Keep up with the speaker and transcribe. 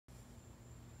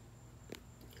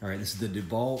All right, this is the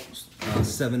DeWalt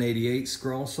 788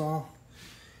 scroll saw.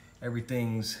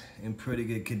 Everything's in pretty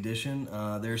good condition.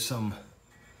 There's some,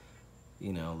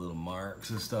 you know, little marks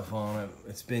and stuff on it.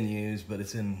 It's been used, but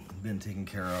it's been taken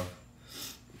care of.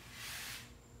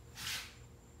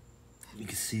 You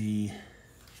can see,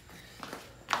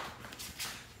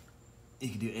 you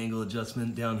can do angle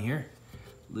adjustment down here.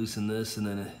 Loosen this, and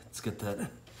then it's got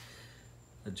that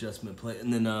adjustment plate.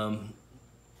 And then,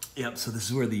 yep, so this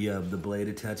is where the blade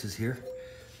attaches here.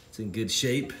 It's in good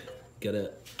shape. I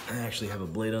actually have a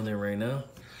blade on there right now.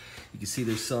 You can see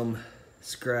there's some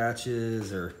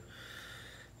scratches or,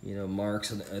 you know,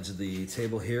 marks on the edge of the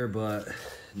table here, but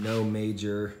no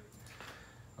major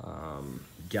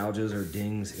gouges or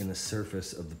dings in the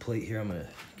surface of the plate here. I'm gonna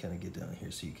kind of get down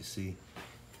here so you can see.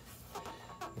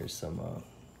 There's some,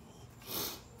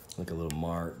 like a little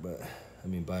mark, but I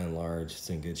mean, by and large, it's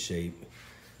in good shape.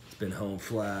 It's been home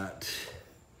flat.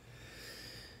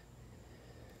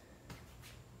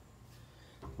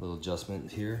 Little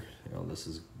adjustment here. You know, this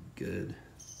is good.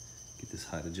 Get this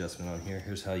height adjustment on here.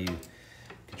 Here's how you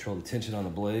control the tension on the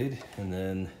blade, and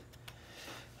then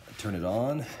turn it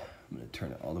on. I'm gonna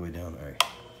turn it all the way down. All right.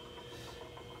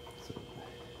 So,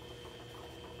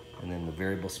 and then the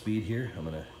variable speed here, I'm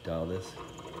gonna dial this.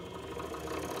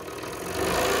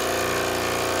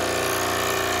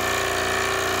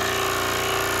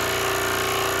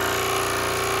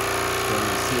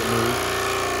 See it move.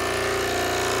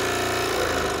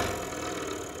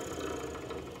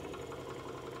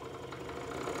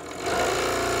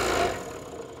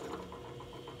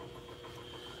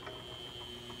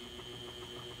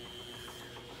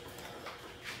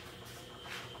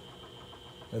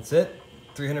 That's it.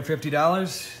 $350.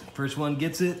 First one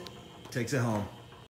gets it, takes it home.